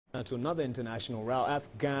To another international row,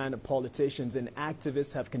 Afghan politicians and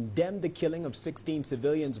activists have condemned the killing of 16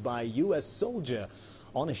 civilians by a U.S. soldier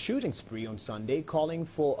on a shooting spree on Sunday, calling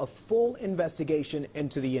for a full investigation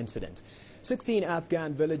into the incident. 16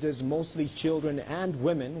 Afghan villagers, mostly children and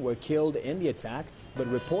women, were killed in the attack, but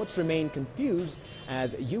reports remain confused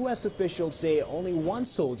as U.S. officials say only one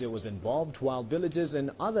soldier was involved, while villagers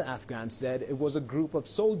and other Afghans said it was a group of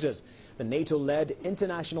soldiers. The NATO-led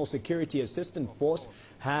International Security Assistance Force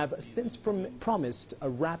have since promised a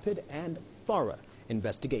rapid and thorough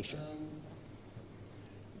investigation.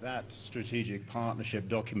 That strategic partnership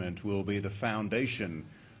document will be the foundation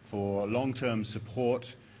for long-term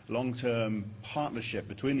support, long-term partnership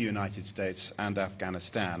between the United States and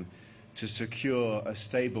Afghanistan to secure a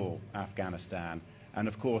stable Afghanistan. And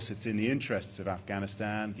of course, it's in the interests of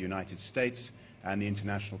Afghanistan, the United States, and the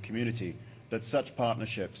international community that such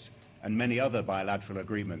partnerships and many other bilateral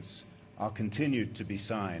agreements are continued to be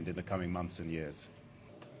signed in the coming months and years.